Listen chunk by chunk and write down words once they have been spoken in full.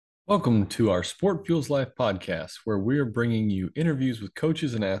Welcome to our Sport Fuels Life podcast, where we are bringing you interviews with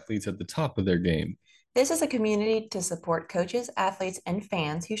coaches and athletes at the top of their game. This is a community to support coaches, athletes, and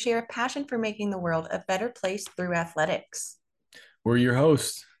fans who share a passion for making the world a better place through athletics. We're your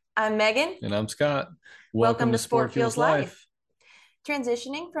hosts, I'm Megan. and I'm Scott. Welcome to Sport Sport Fuels Feels Life. Life.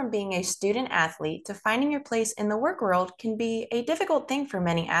 Transitioning from being a student athlete to finding your place in the work world can be a difficult thing for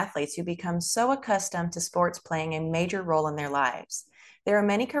many athletes who become so accustomed to sports playing a major role in their lives. There are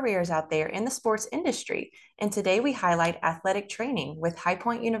many careers out there in the sports industry, and today we highlight athletic training with High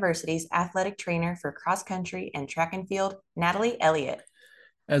Point University's athletic trainer for cross country and track and field, Nathalie Elliott.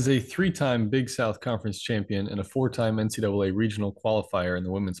 As a three-time Big South Conference champion and a four-time NCAA Regional qualifier in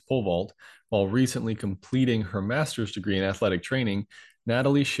the women's pole vault, while recently completing her master's degree in athletic training,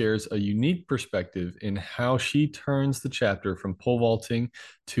 Nathalie shares a unique perspective in how she turns the chapter from pole vaulting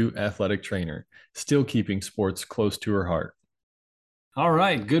to athletic trainer, still keeping sports close to her heart. All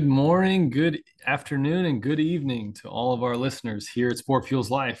right. Good morning, good afternoon, and good evening to all of our listeners here at Sport Fuels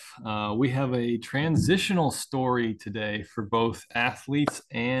Life. We have a transitional story today for both athletes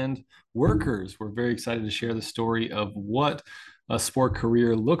and workers. We're very excited to share the story of what a sport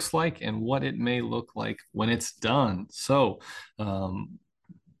career looks like and what it may look like when it's done.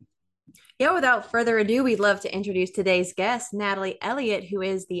 Without further ado, we'd love to introduce today's guest, Nathalie Elliott, who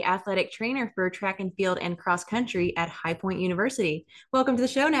is the athletic trainer for track and field and cross country at High Point University. Welcome to the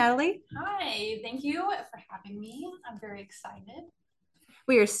show, Nathalie. Hi, thank you for having me. I'm very excited.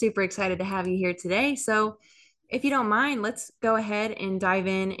 We are super excited to have you here today. So, if you don't mind, let's go ahead and dive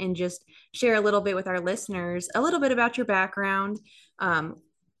in and just share a little bit with our listeners, a little bit about your background,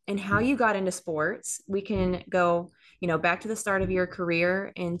 and how you got into sports. We can go, back to the start of your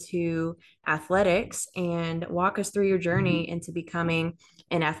career into athletics and walk us through your journey into becoming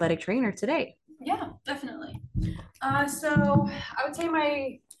an athletic trainer today. Yeah, definitely. So I would say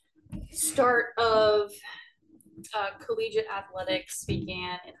my start of collegiate athletics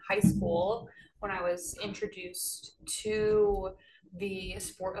began in high school when I was introduced to the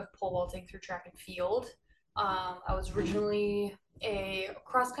sport of pole vaulting through track and field. I was originally a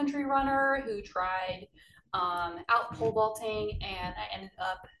cross country runner who tried out pole vaulting, and I ended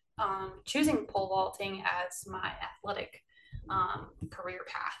up choosing pole vaulting as my athletic career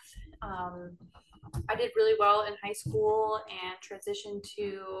path. I did really well in high school and transitioned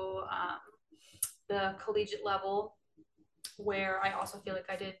to the collegiate level, where I also feel like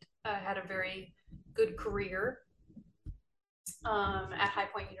I had a very good career at High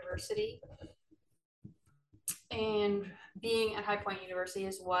Point University. And being at High Point University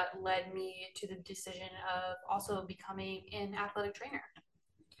is what led me to the decision of also becoming an athletic trainer.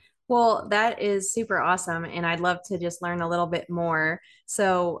 Well, that is super awesome. And I'd love to just learn a little bit more.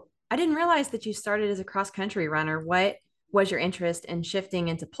 So I didn't realize that you started as a cross country runner. What was your interest in shifting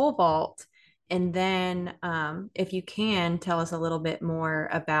into pole vault? And then, if you can, tell us a little bit more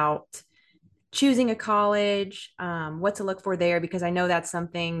about choosing a college, what to look for there, because I know that's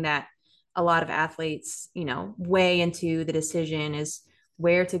something that a lot of athletes, weigh into the decision is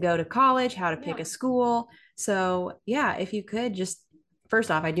where to go to college, how to pick a school. So, yeah, if you could just first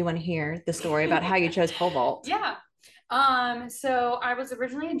off, I do want to hear the story about how you chose pole vault. Yeah. So I was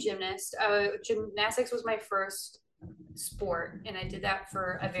originally a gymnast. Gymnastics was my first sport, and I did that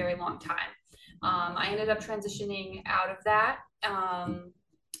for a very long time. I ended up transitioning out of that,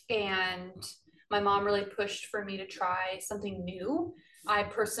 and my mom really pushed for me to try something new. I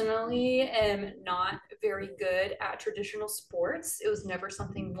personally am not very good at traditional sports. It was never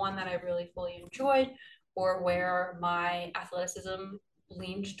one that I really fully enjoyed or where my athleticism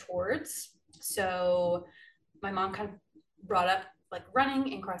leaned towards. So my mom kind of brought up like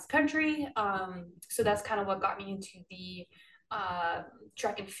running and cross country. So that's kind of what got me into the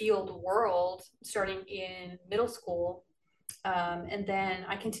track and field world starting in middle school. And then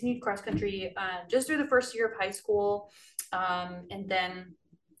I continued cross country just through the first year of high school. And then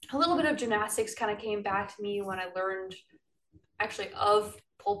a little bit of gymnastics kind of came back to me when I learned actually of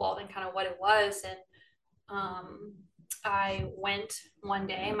pole vault and kind of what it was. And I went one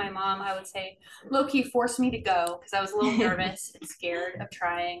day. My mom, I would say, low-key forced me to go because I was a little nervous and scared of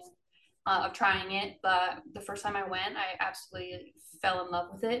trying it. But the first time I went, I absolutely fell in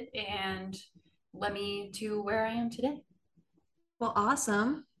love with it and led me to where I am today. Well,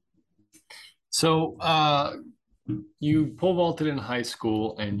 awesome. So, you pole vaulted in high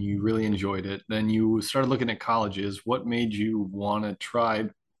school and you really enjoyed it. Then you started looking at colleges. What made you want to try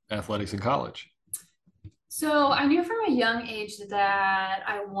athletics in college? So I knew from a young age that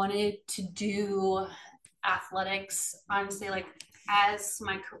I wanted to do athletics, honestly, like as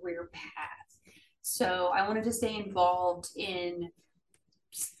my career path. So I wanted to stay involved in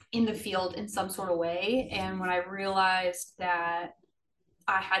in the field in some sort of way. And when I realized that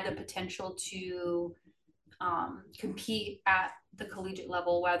I had the potential to compete at the collegiate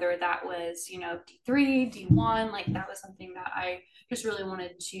level, whether that was, D3, D1, like that was something that I just really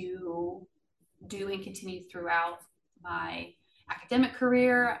wanted to do and continue throughout my academic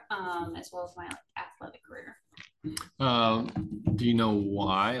career, as well as my athletic career. Do you know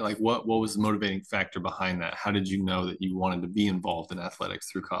why? Like what was the motivating factor behind that? How did you know that you wanted to be involved in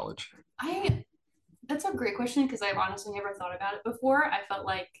athletics through college? That's a great question, because I've honestly never thought about it before. I felt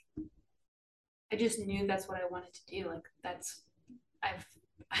like I just knew that's what I wanted to do. Like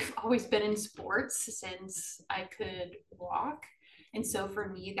I've always been in sports since I could walk. And so for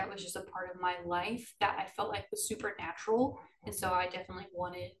me, that was just a part of my life that I felt like was super natural. And so I definitely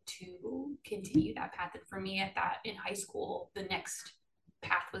wanted to continue that path. And for me in high school, the next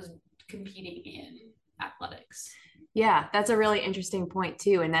path was competing in athletics. Yeah, that's a really interesting point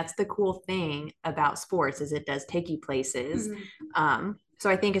too. And that's the cool thing about sports is it does take you places. Mm-hmm. So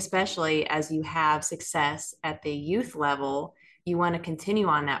I think especially as you have success at the youth level, you want to continue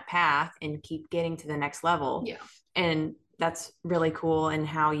on that path and keep getting to the next level. Yeah. And that's really cool, and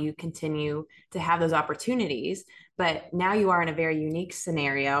how you continue to have those opportunities. But now you are in a very unique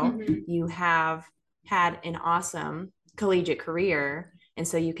scenario. Mm-hmm. You have had an awesome collegiate career. And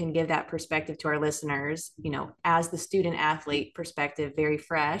so you can give that perspective to our listeners, as the student athlete perspective, very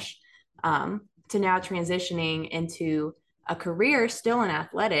fresh, to now transitioning into a career still in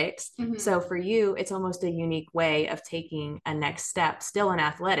athletics. Mm-hmm. So for you, it's almost a unique way of taking a next step still in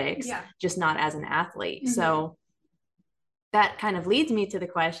athletics, just not as an athlete. Mm-hmm. So that kind of leads me to the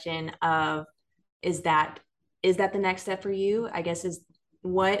question of, is that the next step for you? I guess is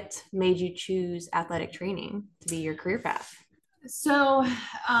what made you choose athletic training to be your career path? So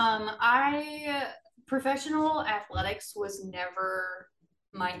professional athletics was never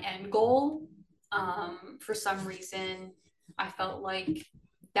my end goal. For some reason, I felt like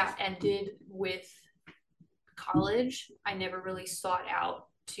that ended with college. I never really sought out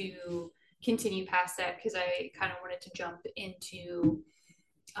to continue past that, because I kind of wanted to jump into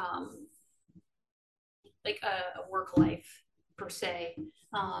like a work life per se.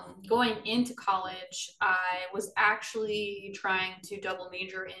 Going into college, I was actually trying to double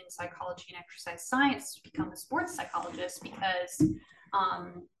major in psychology and exercise science to become a sports psychologist, because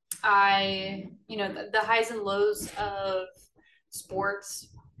the highs and lows of sports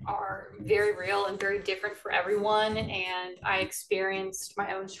are very real and very different for everyone. And I experienced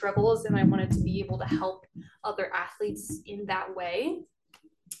my own struggles, and I wanted to be able to help other athletes in that way.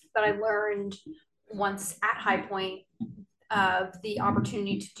 But I learned once at High Point the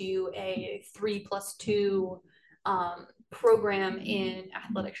opportunity to do a 3+2 program in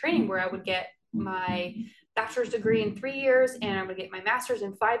athletic training, where I would get my bachelor's degree in 3 years and I would get my master's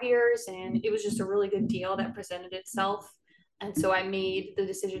in 5 years. And it was just a really good deal that presented itself. And so I made the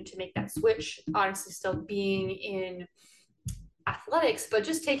decision to make that switch, honestly still being in athletics, but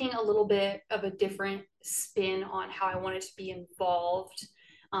just taking a little bit of a different spin on how I wanted to be involved.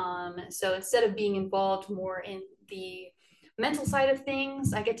 So instead of being involved more in the mental side of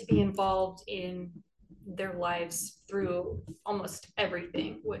things, I get to be involved in their lives through almost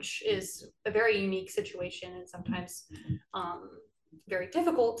everything, which is a very unique situation and sometimes very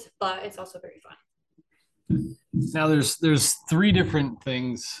difficult, but it's also very fun. Now there's three different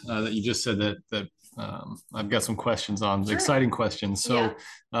things that you just said that I've got some questions on, sure. Exciting questions. So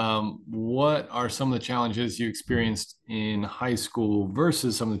what are some of the challenges you experienced in high school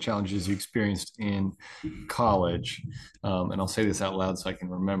versus some of the challenges you experienced in college? And I'll say this out loud so I can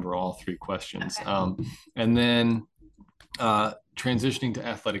remember all three questions. Okay. And then transitioning to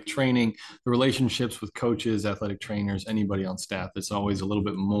athletic training, the relationships with coaches, athletic trainers, anybody on staff, it's always a little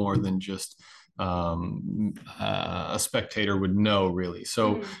bit more than just a spectator would know, really.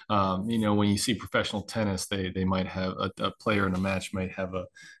 So when you see professional tennis, they might have a player in a match might have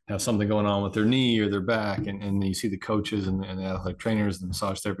something going on with their knee or their back, and you see the coaches and the athletic trainers and the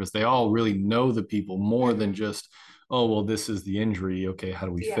massage therapists, they all really know the people more than just, oh well, this is the injury, okay, how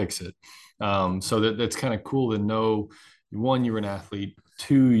do we fix it? So that's kind of cool to know. One, you're an athlete.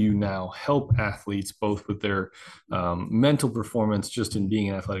 Two, you now help athletes both with their mental performance, just in being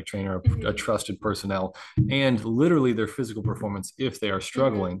an athletic trainer, a trusted personnel, and literally their physical performance if they are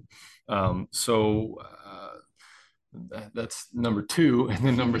struggling. That's number two. And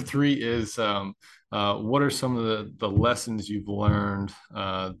then number three is what are some of the lessons you've learned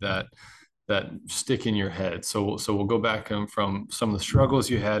that that stick in your head. So we'll go back from some of the struggles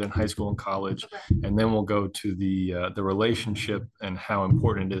you had in high school and college, Okay. and then we'll go to the relationship and how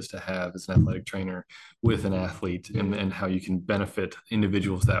important it is to have as an athletic trainer with an athlete, and how you can benefit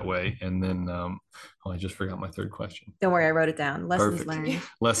individuals that way. And then I just forgot my third question. Don't worry, I wrote it down. Lessons Perfect. learned.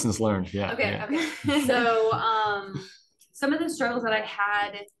 Lessons learned. Yeah. Okay. Yeah. Okay. So, some of the struggles that I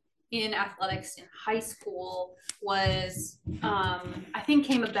had in athletics in high school was, I think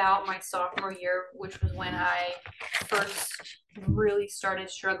came about my sophomore year, which was when I first really started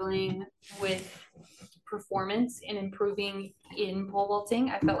struggling with performance and improving in pole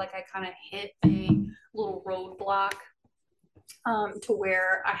vaulting. I felt like I kind of hit a little roadblock, to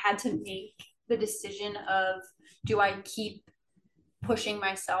where I had to make the decision of, do I keep pushing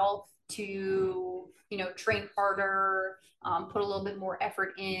myself to, train harder, put a little bit more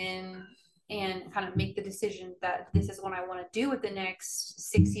effort in, and kind of make the decision that this is what I want to do with the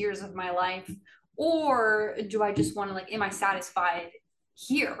next 6 years of my life? Or do I just want to, like, am I satisfied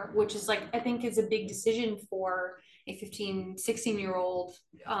here? Which is, like, I think is a big decision for a 15, 16-year-old,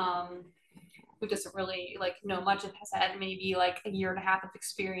 who doesn't really, like, know much and has had maybe like a year and a half of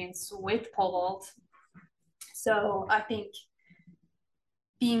experience with pole vault. So I think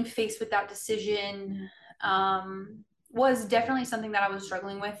being faced with that decision, was definitely something that I was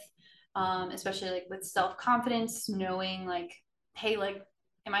struggling with, especially like with self-confidence, knowing like, hey, like,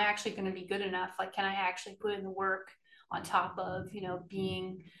 am I actually going to be good enough? Like, can I actually put in the work on top of,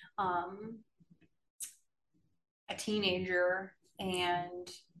 being a teenager and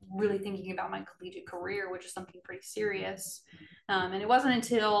really thinking about my collegiate career, which is something pretty serious. And it wasn't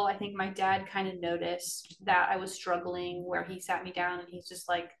until I think my dad kind of noticed that I was struggling, where he sat me down and he's just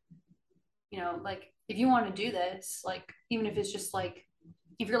like, like, if you want to do this, like, even if it's just like,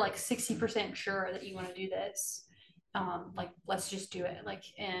 if you're like 60% sure that you want to do this, like, let's just do it. Like,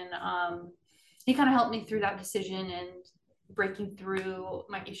 and he kind of helped me through that decision and breaking through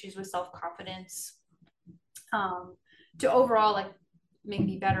my issues with self-confidence, to overall like make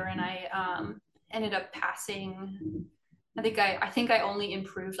me better. And I ended up passing. I think I only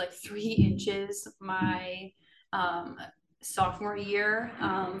improved like 3 inches my sophomore year,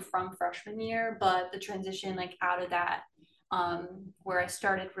 from freshman year, but the transition like out of that, where I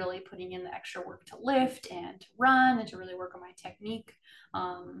started really putting in the extra work to lift and to run and to really work on my technique,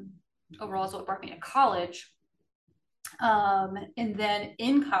 overall is what brought me to college. And then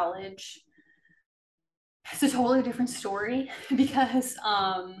in college, it's a totally different story because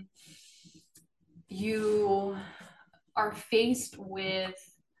you are faced with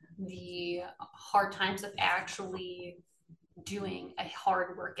the hard times of actually doing a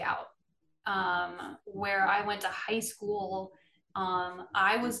hard workout. Where I went to high school,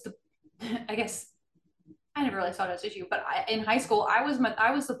 I was I guess I never really saw it as an issue, but in high school, I was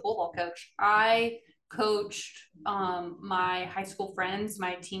the pole vault coach. I coached my high school friends,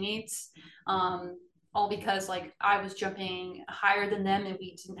 my teammates, all because like I was jumping higher than them, and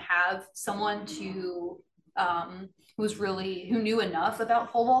we didn't have someone to who knew enough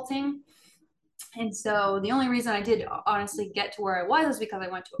about pole vaulting. And so the only reason I did honestly get to where I was because I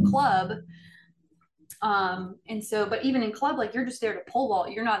went to a club. And so, but even in club, like, you're just there to pole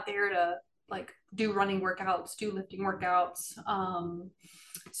vault. You're not there to like do running workouts, do lifting workouts.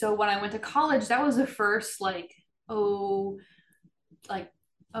 So when I went to college, that was the first like, oh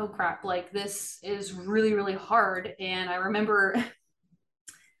crap, like, this is really, really hard. And I remember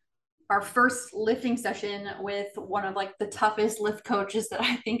our first lifting session with one of like the toughest lift coaches that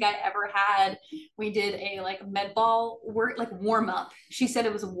I think I ever had. We did a like med ball work, like warm up. She said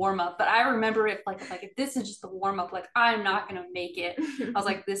it was a warm up, but I remember it like if this is just the warm up, like, I'm not going to make it. I was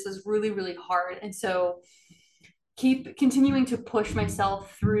like, this is really, really hard. And so keep continuing to push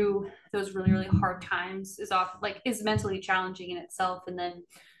myself through those really, really hard times is mentally challenging in itself. And then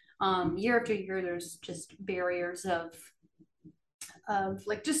year after year, there's just barriers of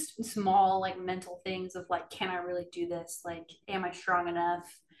like just small like mental things of like, can I really do this? Like, am I strong enough?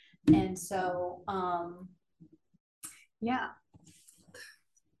 And so yeah.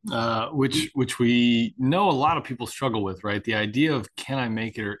 Which we know a lot of people struggle with, right? The idea of, can I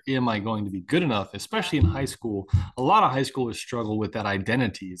make it, or am I going to be good enough? Especially in high school, a lot of high schoolers struggle with that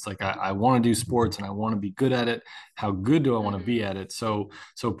identity. It's like, I want to do sports and I want to be good at it. How good do I want to be at it? So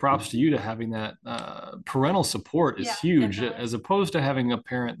props to you to having that parental support is huge, definitely. As opposed to having a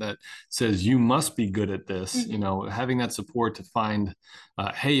parent that says you must be good at this. Having that support to find,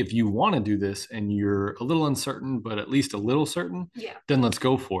 hey, if you want to do this and you're a little uncertain, but at least a little certain, then let's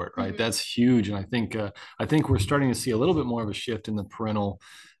go for it, right? That's huge. And I think we're starting to see a little bit more of a shift in the parental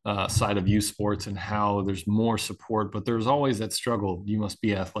side of youth sports and how there's more support, but there's always that struggle. You must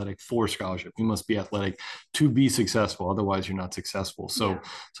be athletic for scholarship. You must be athletic to be successful. Otherwise, you're not successful. So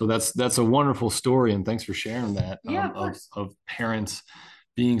that's a wonderful story, and thanks for sharing that. Of parents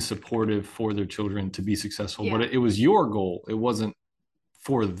being supportive for their children to be successful. But it was your goal. It wasn't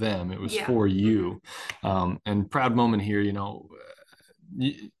for them. It was for you. And proud moment here.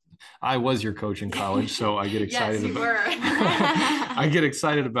 I was your coach in college, so I get excited. Yes, you were. I get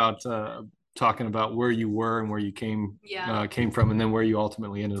excited about talking about where you were and where you came from, and then where you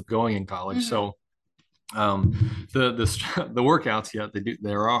ultimately ended up going in college. So the workouts,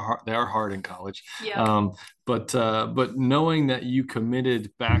 they are hard in college. But knowing that you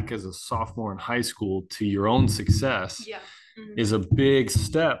committed back as a sophomore in high school to your own success is a big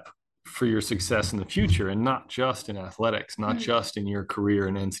step for your success in the future, and not just in athletics, not just in your career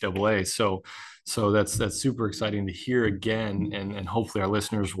in NCAA. So that's super exciting to hear again, and hopefully our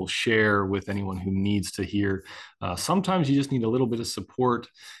listeners will share with anyone who needs to hear. Sometimes you just need a little bit of support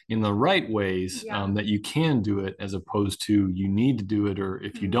in the right ways, that you can do it, as opposed to you need to do it, or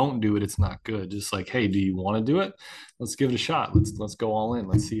if you don't do it, it's not good. Just like, hey, do you want to do it? Let's give it a shot. Let's go all in.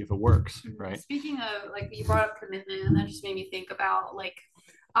 Let's see if it works. Right. Speaking of, like, you brought up commitment, and that just made me think about, like,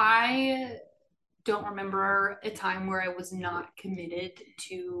 I don't remember a time where I was not committed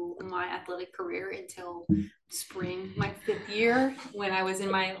to my athletic career until spring, my 5th year, when I was in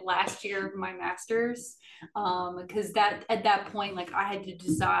my last year of my master's. Because that at that point, like, I had to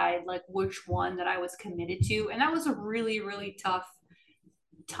decide like which one that I was committed to, and that was a really, really tough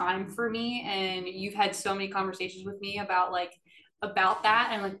time for me. And you've had so many conversations with me about that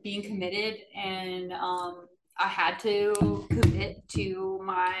and like being committed, and I had to commit to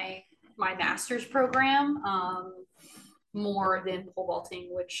my master's program more than pole vaulting,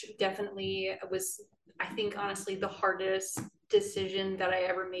 which definitely was, I think, honestly, the hardest decision that I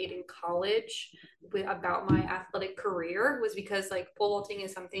ever made in college about my athletic career, was because like pole vaulting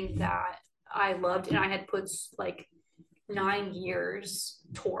is something that I loved and I had put like 9 years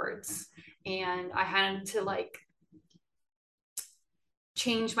towards, and I had to like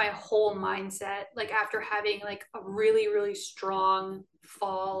change my whole mindset, like after having like a really, really strong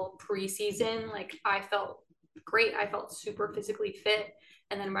fall preseason. Like, I felt great, I felt super physically fit,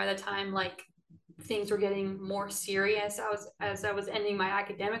 and then by the time like things were getting more serious, as I was ending my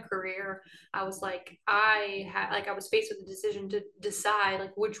academic career, I was like, I was faced with the decision to decide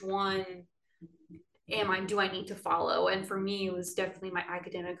like which one do I need to follow. And for me, it was definitely my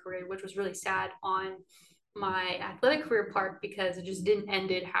academic career, which was really sad on my athletic career part, because it just didn't end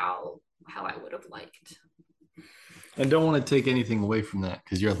it how I would have liked. I don't want to take anything away from that,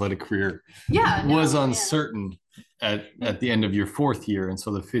 because your athletic career was uncertain at the end of your 4th year, and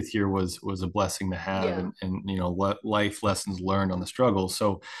so the 5th year was a blessing to have, and life lessons learned on the struggle.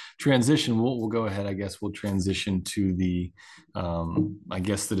 So transition, we'll go ahead. I guess we'll transition to the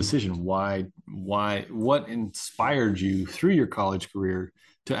the decision. Why what inspired you through your college career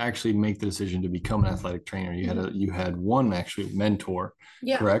to actually make the decision to become an athletic trainer? You had one actually mentor,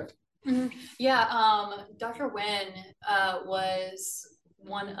 correct? Dr. Nguyen was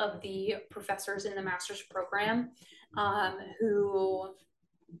one of the professors in the master's program, who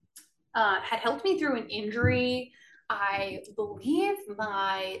had helped me through an injury, I believe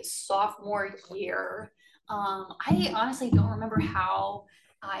my sophomore year. I honestly don't remember how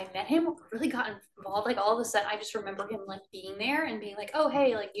I met him or really got involved. Like, all of a sudden, I just remember him like being there and being like, "Oh,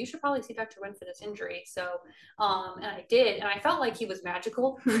 hey, like you should probably see Dr. Nguyen for this injury." So, and I did, and I felt like he was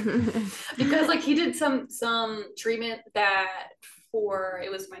magical because like he did some treatment that it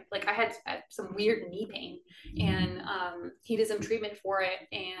was I had some weird knee pain, and he did some treatment for it,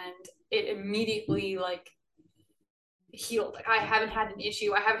 and it immediately like healed. Like, I haven't had an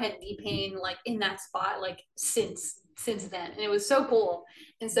issue. I haven't had knee pain like in that spot like since then, and it was so cool.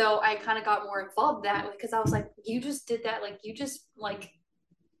 And so I kind of got more involved that way, because I was like, you just did that, like you just like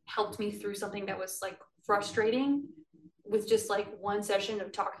helped me through something that was like frustrating, with just like one session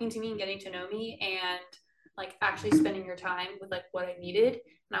of talking to me and getting to know me, and like actually spending your time with like what I needed.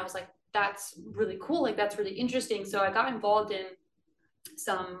 And I was like, that's really cool, like that's really interesting. So I got involved in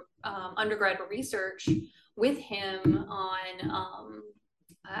some undergrad research with him on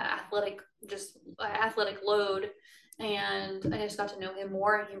athletic load, and I just got to know him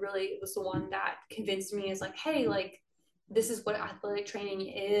more, and he really was the one that convinced me, is like, hey, like this is what athletic training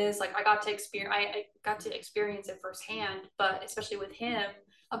is. Like, I got to experience it firsthand, but especially with him,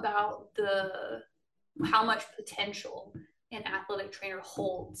 about how much potential an athletic trainer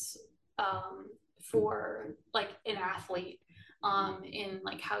holds for like an athlete, in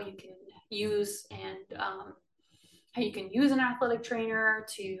like how you can use and how you can use an athletic trainer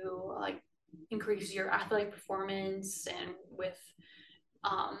to like increase your athletic performance and with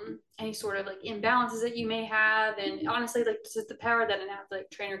any sort of like imbalances that you may have. And honestly, like just the power that an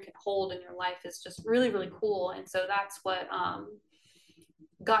athletic trainer can hold in your life is just really, really cool. And so that's what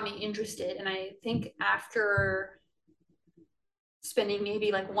got me interested. And I think after spending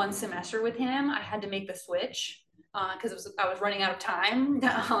maybe like one semester with him, I had to make the switch because I was running out of time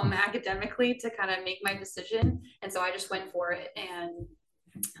academically to kind of make my decision. And so I just went for it. And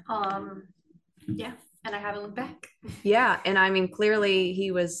yeah, and I haven't looked back. Yeah. And I mean, clearly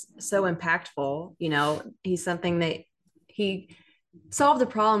he was so impactful. You know, he's something that he solved a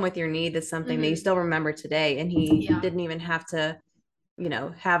problem with your knee that's something that you still remember today. And he didn't even have to, you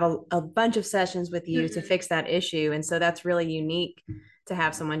know, have a bunch of sessions with you to fix that issue. And so that's really unique to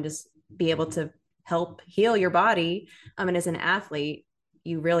have someone just be able to help heal your body. And as an athlete,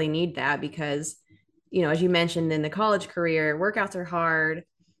 you really need that because, you know, as you mentioned in the college career, workouts are hard.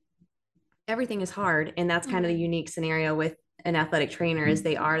 Everything is hard. And that's kind of the unique scenario with an athletic trainer is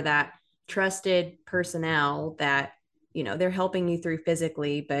they are that trusted personnel that, you know, they're helping you through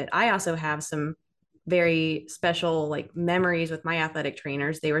physically. But I also have some very special like memories with my athletic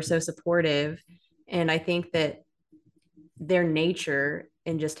trainers. They were so supportive. And I think that their nature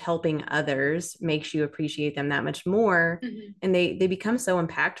and just helping others makes you appreciate them that much more. And they become so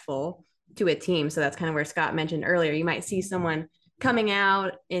impactful to a team. So that's kind of where Scott mentioned earlier. You might see someone coming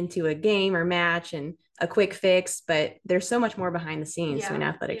out into a game or match and a quick fix, but there's so much more behind the scenes to an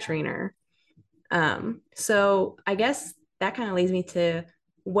athletic trainer. So I guess that kind of leads me to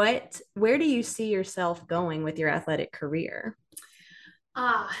where do you see yourself going with your athletic career?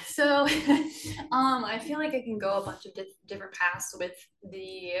 So I feel like I can go a bunch of different paths with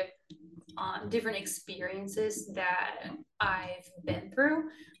the different experiences that I've been through.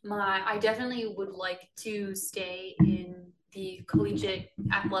 I definitely would like to stay in the collegiate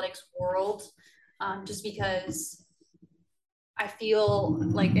athletics world, just because I feel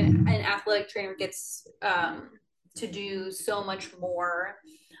like an athletic trainer gets to do so much more.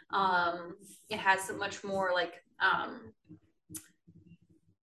 It has so much more like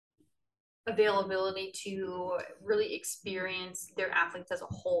availability to really experience their athletes as a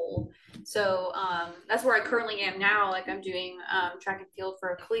whole. So that's where I currently am now. Like I'm doing track and field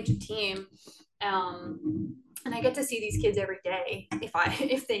for a collegiate team. And I get to see these kids every day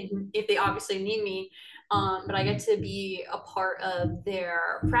if they obviously need me. But I get to be a part of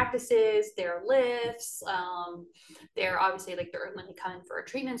their practices, their lifts. They're obviously like they're when they come in for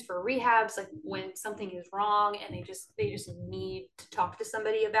treatments, for rehabs, like when something is wrong and they just need to talk to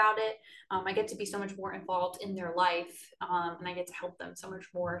somebody about it. I get to be so much more involved in their life, and I get to help them so much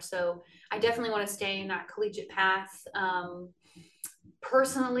more. So I definitely want to stay in that collegiate path.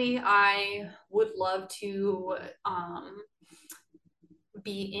 Personally, I would love to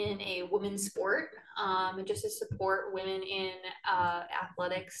be in a women's sport, and just to support women in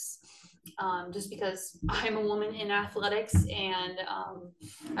athletics, just because I'm a woman in athletics, and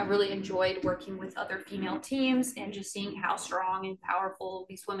I really enjoyed working with other female teams and just seeing how strong and powerful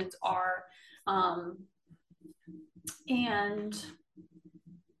these women are. And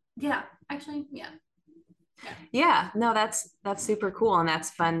yeah, actually, yeah. No, that's super cool. And that's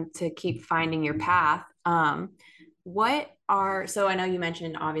fun to keep finding your path. So I know you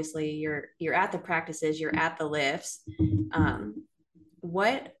mentioned obviously you're at the practices, you're at the lifts.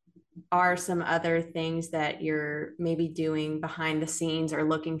 What are some other things that you're maybe doing behind the scenes or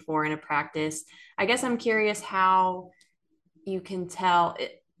looking for in a practice? I guess I'm curious how you can tell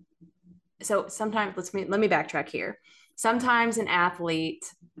it. So sometimes let me backtrack here. Sometimes an athlete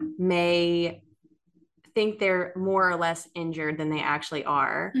may think they're more or less injured than they actually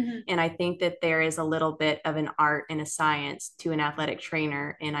are. And I think that there is a little bit of an art and a science to an athletic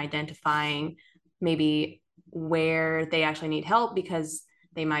trainer in identifying maybe where they actually need help because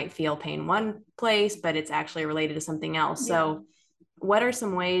they might feel pain one place, but it's actually related to something else. So what are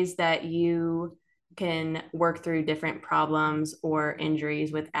some ways that you can work through different problems or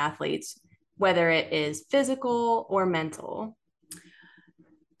injuries with athletes, whether it is physical or mental?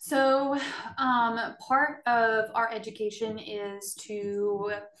 So part of our education is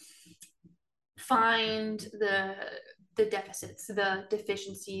to find the deficits, the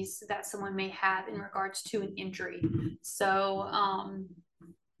deficiencies that someone may have in regards to an injury. So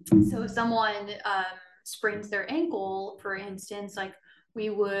if someone sprains their ankle, for instance, like we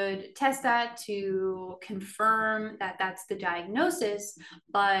would test that to confirm that that's the diagnosis,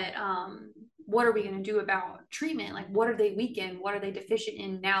 but what are we going to do about treatment? Like, what are they weak in? What are they deficient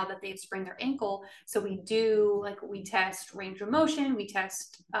in now that they've sprained their ankle? So we test range of motion, we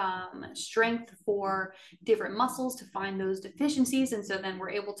test strength for different muscles to find those deficiencies. And so then we're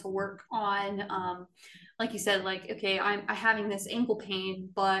able to work on, like you said, like, okay, I'm having this ankle pain,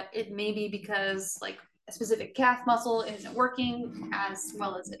 but it may be because like a specific calf muscle isn't working as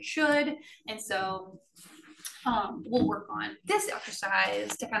well as it should. And so we'll work on this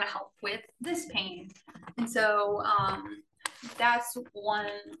exercise to kind of help with this pain. And so that's one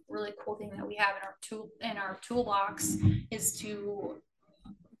really cool thing that we have in our toolbox, is to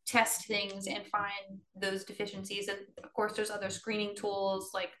test things and find those deficiencies. And of course, there's other screening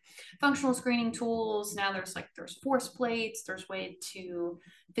tools like functional screening tools. Now there's force plates. There's way to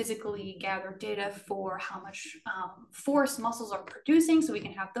physically gather data for how much force muscles are producing, so we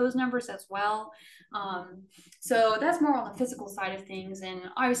can have those numbers as well. So that's more on the physical side of things. And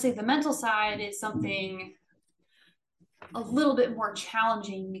obviously the mental side is something a little bit more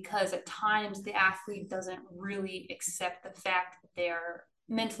challenging, because at times the athlete doesn't really accept the fact that they're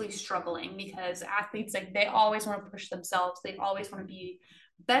mentally struggling, because athletes, like, they always want to push themselves, they always want to be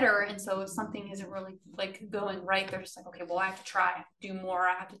better. And so if something isn't really like going right, they're just like, okay, well, I have to try, I have to do more,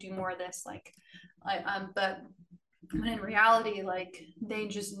 I have to do more of this, like but when in reality, like, they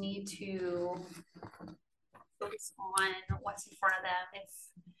just need to focus on what's in front of them.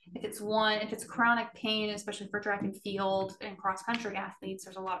 If it's chronic pain, especially for track and field and cross country athletes,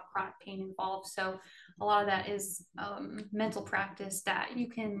 there's a lot of chronic pain involved. So a lot of that is mental practice that you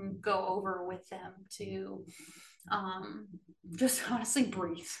can go over with them to just honestly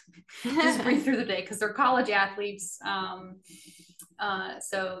breathe. Just breathe through the day, because they're college athletes.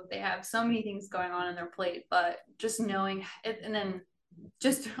 So they have so many things going on in their plate, but just knowing it, and then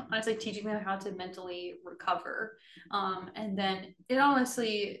just honestly teaching them how to mentally recover. And then it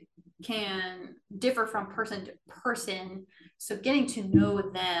honestly can differ from person to person. So getting to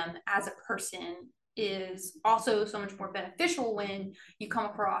know them as a person is also so much more beneficial when you come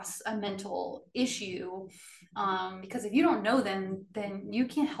across a mental issue, because if you don't know them, then you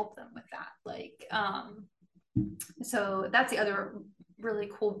can't help them with that. Like, so that's the other really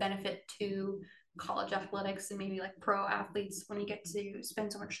cool benefit to college athletics and maybe like pro athletes. When you get to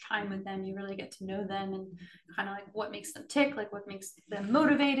spend so much time with them, you really get to know them and kind of like what makes them tick, like what makes them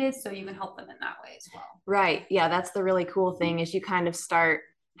motivated, so you can help them in that way as well. Right. Yeah, that's the really cool thing, is you kind of start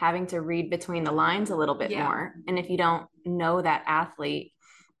having to read between the lines a little bit more. And if you don't know that athlete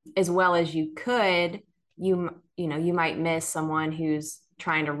as well as you could, you might miss someone who's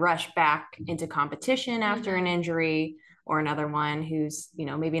trying to rush back into competition after an injury, or another one who's,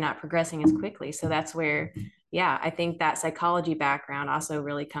 maybe not progressing as quickly. So that's where, I think that psychology background also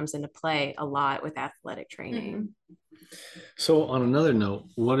really comes into play a lot with athletic training. So on another note,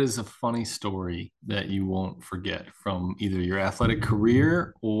 what is a funny story that you won't forget from either your athletic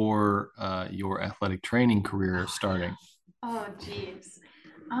career or your athletic training career starting? Oh, geez.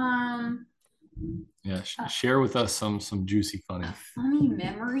 Yeah, share with us some juicy funny. A funny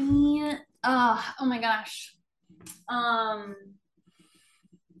memory. Oh my gosh.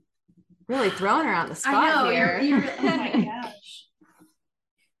 Really throwing her on the spot here. Oh my gosh.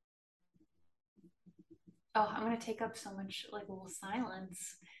 Oh, I'm gonna take up so much like a little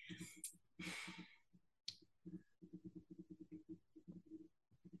silence.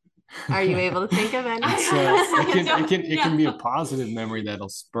 Are you able to think of any? It can be a positive memory that'll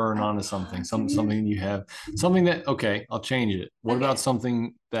spur on to something you have, something that, okay, I'll change it. What about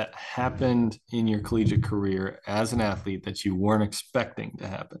something that happened in your collegiate career as an athlete that you weren't expecting to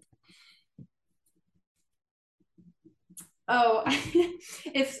happen? Oh,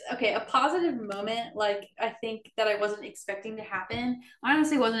 a positive moment, like, I think that I wasn't expecting to happen. I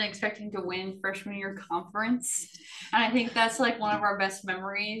honestly wasn't expecting to win freshman year conference. And I think that's like one of our best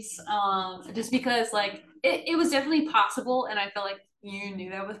memories. Just because like it was definitely possible, and I felt like you knew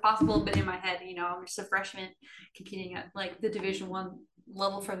that was possible, but in my head, I'm just a freshman competing at like the Division I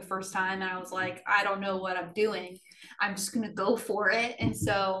level for the first time, and I was like, I don't know what I'm doing. I'm just gonna go for it. And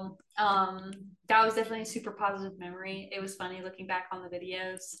so that was definitely a super positive memory. It was funny looking back on the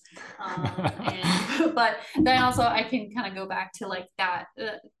videos. But then also I can kind of go back to like that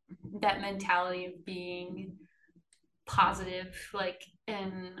mentality of being positive, like,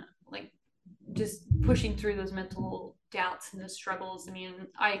 and like just pushing through those mental doubts and those struggles. I mean,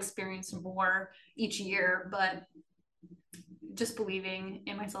 I experience more each year, but just believing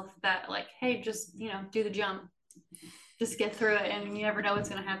in myself that like, hey, just, do the jump, just get through it, and you never know what's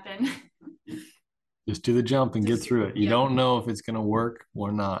going to happen. Just do the jump and get through it. You don't know if it's going to work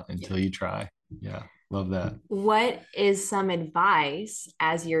or not until you try. Yeah. Love that. What is some advice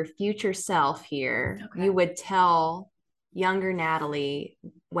as your future self here you would tell younger Nathalie,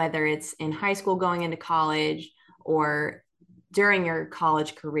 whether it's in high school, going into college, or during your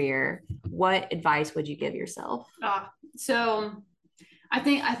college career? What advice would you give yourself? So I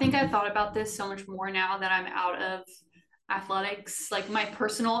think I've thought about this so much more now that I'm out of athletics, like my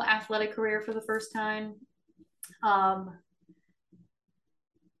personal athletic career for the first time.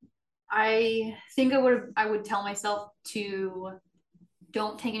 I think I would tell myself to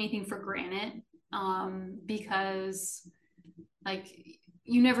don't take anything for granted, because like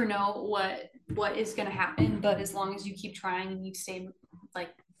you never know what is going to happen, but as long as you keep trying and you stay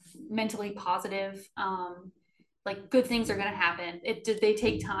like mentally positive, like good things are going to happen. They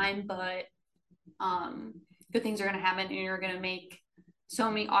take time, but good things are going to happen, and you're going to make so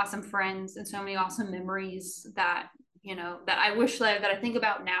many awesome friends and so many awesome memories that that I wish that I think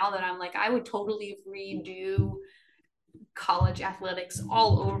about now, that I'm like, I would totally redo college athletics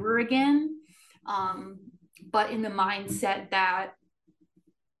all over again, but in the mindset that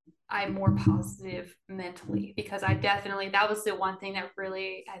I'm more positive mentally, because that was the one thing that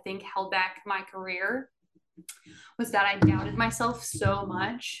really, I think, held back my career, was that I doubted myself so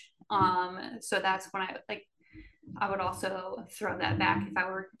much. So that's when I would also throw that back. If I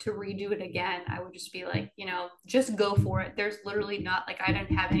were to redo it again, I would just be like, just go for it. There's literally not, like, I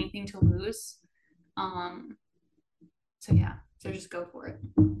didn't have anything to lose. So yeah, so just go for it.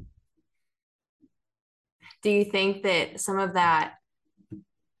 Do you think that some of that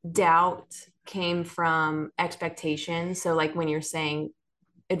doubt came from expectations? So like when you're saying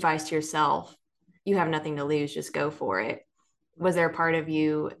advice to yourself, you have nothing to lose, just go for it. Was there a part of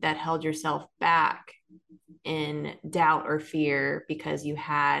you that held yourself back in doubt or fear because you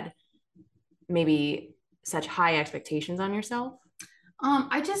had maybe such high expectations on yourself?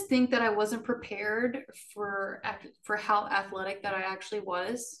 I just think that I wasn't prepared for how athletic that I actually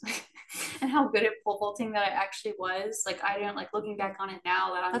was, and how good at pole vaulting that I actually was. Like, I didn't, like, looking back on it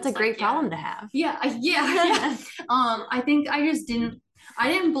now, that I'm That's a great problem to have. Yeah. I think I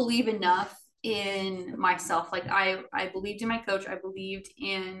didn't believe enough in myself. Like, I believed in my coach. I believed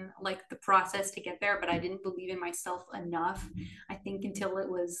in, like, the process to get there, but I didn't believe in myself enough. I think until it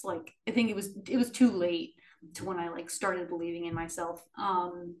was like, I think it was too late to when I like started believing in myself.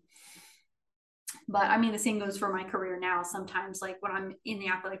 But I mean, the same goes for my career now. Sometimes, like, when I'm in the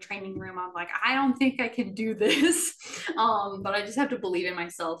athletic training room, I'm like, I don't think I can do this. But I just have to believe in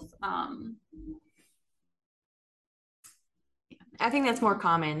myself. I think that's more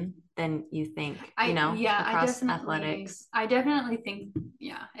common than you think, across athletics. I definitely think,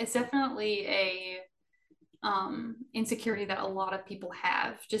 yeah, it's definitely a insecurity that a lot of people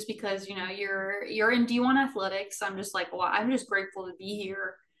have, just because you're in D1 athletics. I'm just like, well, I'm just grateful to be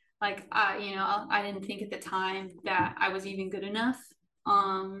here. Like, I didn't think at the time that I was even good enough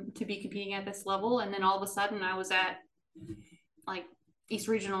to be competing at this level, and then all of a sudden I was at like East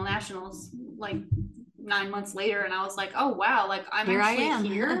Regional Nationals like 9 months later, and I was like, oh wow, like I'm actually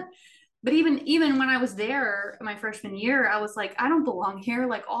here. But even when I was there my freshman year, I was like, I don't belong here.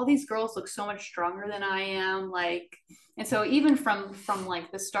 Like, all these girls look so much stronger than I am. Like, and so even from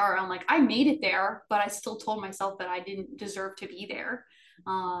like the start, I'm like, I made it there, but I still told myself that I didn't deserve to be there.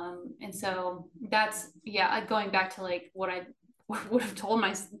 And so that's, yeah, going back to like what I would have tell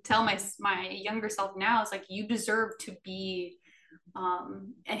my younger self now, is like, you deserve to be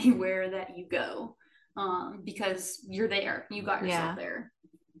anywhere that you go, because you're there, you got yourself there.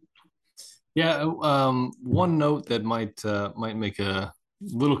 Yeah, one note that might make a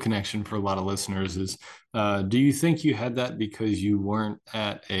little connection for a lot of listeners is, do you think you had that because you weren't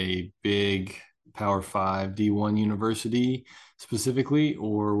at a big Power 5 D1 university specifically,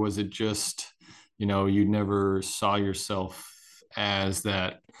 or was it just, you never saw yourself as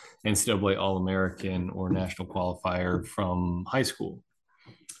that NCAA All-American or national qualifier from high school?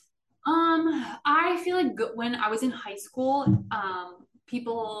 I feel like when I was in high school,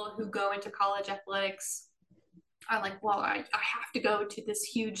 people who go into college athletics are like, well, I have to go to this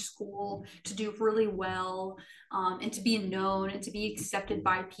huge school to do really well, and to be known and to be accepted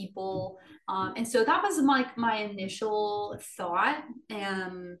by people. And so that was like my initial thought.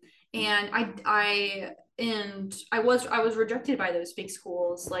 And I was rejected by those big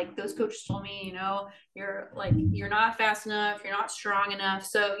schools. Like, those coaches told me, you're not fast enough, you're not strong enough.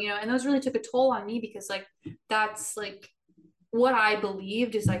 So, and those really took a toll on me, because like, that's like what I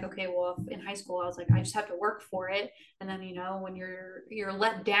believed, is like, okay, well, in high school, I was like, I just have to work for it. And then, when you're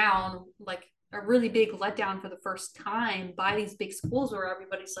let down, like a really big letdown for the first time by these big schools, where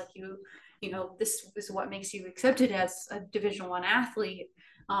everybody's like, this is what makes you accepted as a Division I athlete.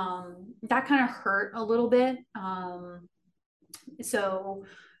 That kind of hurt a little bit. So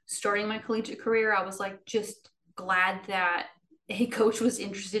starting my collegiate career, I was like just glad that a coach was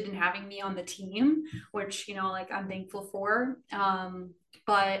interested in having me on the team, which, you know, like I'm thankful for.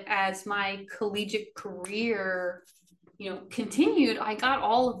 But as my collegiate career, you know, continued, I got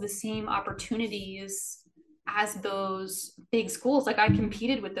all of the same opportunities as those big schools. Like I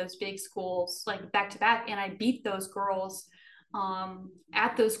competed with those big schools like back to back, and I beat those girls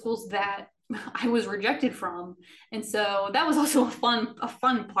at those schools that I was rejected from. And so that was also a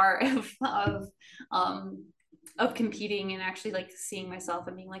fun part of competing and actually like seeing myself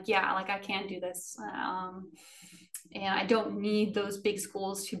and being like, yeah, like I can do this. And I don't need those big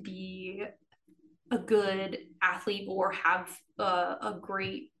schools to be a good athlete or have a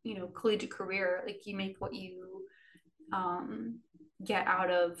great, you know, collegiate career. Like you make what you get out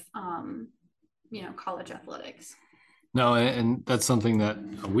of, you know, college athletics. No, and that's something that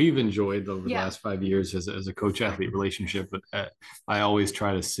we've enjoyed over the last 5 years as a coach athlete relationship. But I always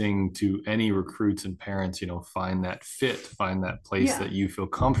try to sing to any recruits and parents, you know, find that fit, find that place that you feel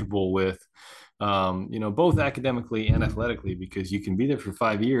comfortable with, you know, both academically and athletically, because you can be there for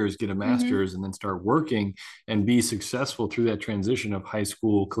 5 years, get a master's, and then start working and be successful through that transition of high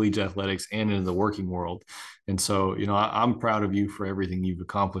school, collegiate athletics, and into the working world. And so, you know, I'm proud of you for everything you've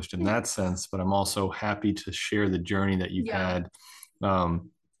accomplished in that sense, but I'm also happy to share the journey that you've had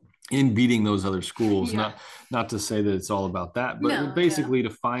in beating those other schools. Not to say that it's all about that, but basically to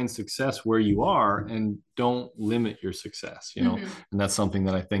find success where you are and don't limit your success, you know. And that's something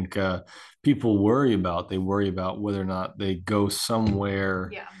that I think people worry about. They worry about whether or not they go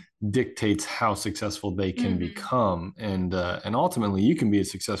somewhere dictates how successful they can become. And ultimately you can be as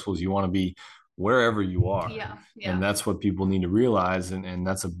successful as you want to be wherever you are. And that's what people need to realize. And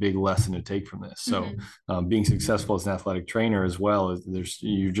that's a big lesson to take from this. So being successful as an athletic trainer as well,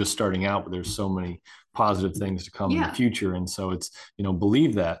 you're just starting out, but there's so many positive things to come in the future. And so it's, you know,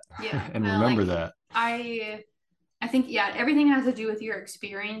 believe that and remember that. I think, everything has to do with your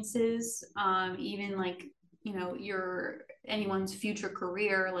experiences. Even like, you know, anyone's future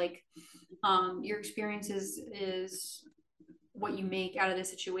career, like your experiences is what you make out of the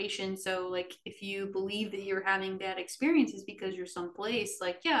situation. So like if you believe that you're having bad experiences because you're someplace,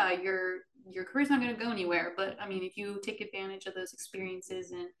 like your career's not going to go anywhere. But I mean, if you take advantage of those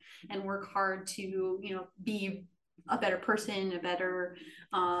experiences and work hard to, you know, be a better person, a better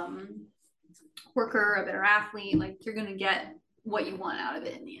worker, a better athlete, like you're going to get what you want out of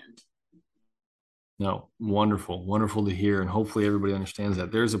it in the end. No, wonderful to hear. And hopefully everybody understands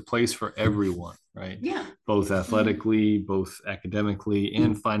that there's a place for everyone, right? Both athletically, both academically,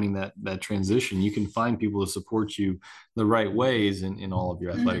 and finding that transition. You can find people to support you the right ways in all of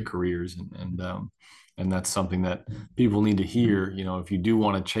your athletic careers. And that's something that people need to hear. You know, if you do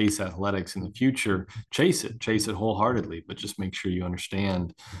want to chase athletics in the future, chase it wholeheartedly, but just make sure you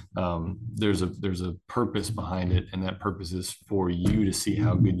understand there's a purpose behind it. And that purpose is for you to see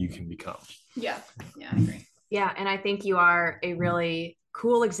how good you can become. Yeah, I agree. Yeah, and I think you are a really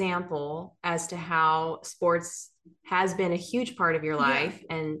cool example as to how sports has been a huge part of your life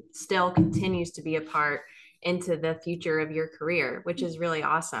and still continues to be a part into the future of your career, which is really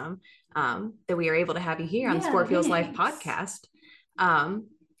awesome that we are able to have you here on the Sport Fuels Life podcast.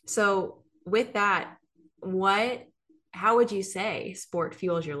 So with that, how would you say sport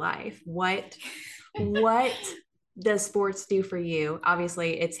fuels your life? What does sports do for you?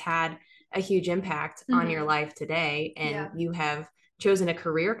 Obviously, it's had a huge impact on your life today, and you have chosen a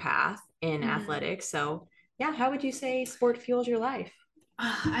career path in athletics. So how would you say sport fuels your life?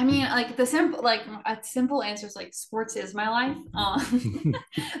 I mean, like a simple answer is like sports is my life.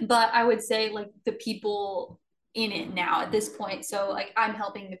 But I would say like the people in it now at this point. So like I'm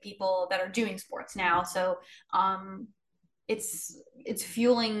helping the people that are doing sports now. So it's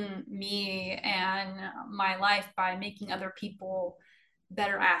fueling me and my life by making other people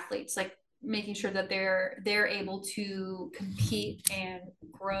better athletes, like making sure that they're able to compete and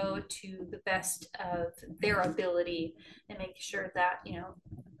grow to the best of their ability, and making sure that, you know,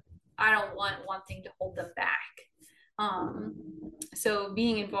 I don't want one thing to hold them back. So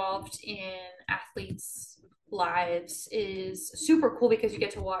being involved in athletes' lives is super cool because you get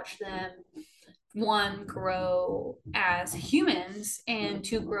to watch them, one, grow as humans, and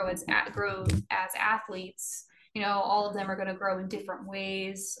two, grow as athletes. You know, all of them are going to grow in different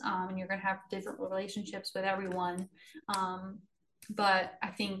ways, and you're going to have different relationships with everyone. But I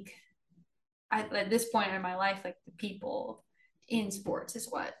think at this point in my life, like the people in sports is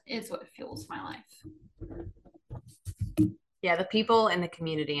what fuels my life. Yeah, the people in the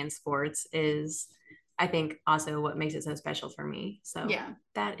community in sports is I think also what makes it so special for me. So Yeah.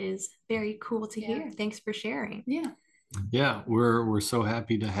 that is very cool to hear. Thanks for sharing. Yeah. Yeah, we're so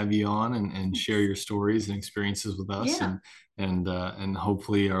happy to have you on and share your stories and experiences with us, Yeah. and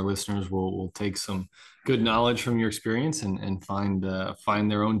hopefully our listeners will take some good knowledge from your experience and find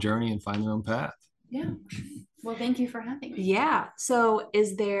their own journey and find their own path. Yeah. Well, thank you for having me. Yeah. So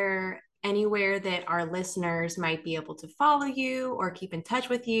is there anywhere that our listeners might be able to follow you or keep in touch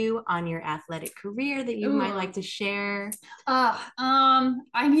with you on your athletic career that you might like to share? I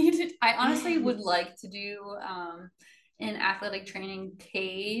honestly would like to do an athletic training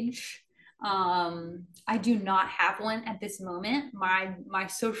page. I do not have one at this moment. My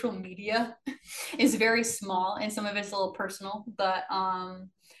social media is very small and some of it's a little personal, but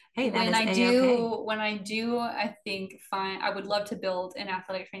Hey, when I do, I think I would love to build an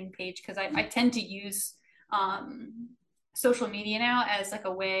athletic training page because I tend to use social media now as like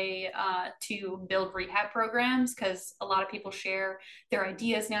a way to build rehab programs, because a lot of people share their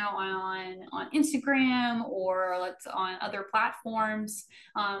ideas now on Instagram or let's on other platforms,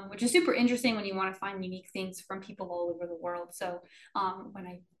 which is super interesting when you want to find unique things from people all over the world. So when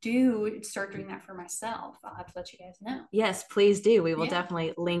I do start doing that for myself, I'll have to let you guys know. Yes, please do. We will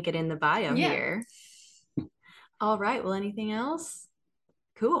definitely link it in the bio here. All right. Well, anything else?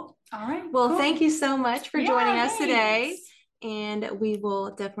 Cool. All right. Well, thank you so much for joining us today. Thanks. And we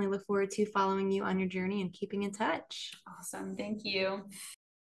will definitely look forward to following you on your journey and keeping in touch. Awesome. Thank you.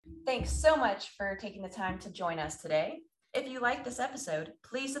 Thanks so much for taking the time to join us today. If you like this episode,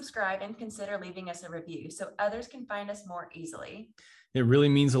 please subscribe and consider leaving us a review so others can find us more easily. It really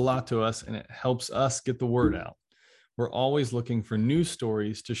means a lot to us, and it helps us get the word out. We're always looking for new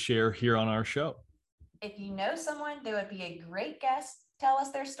stories to share here on our show. If you know someone that would be a great guest, tell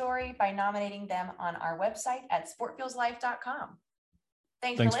us their story by nominating them on our website at sportfuelslife.com.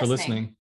 Thanks for listening.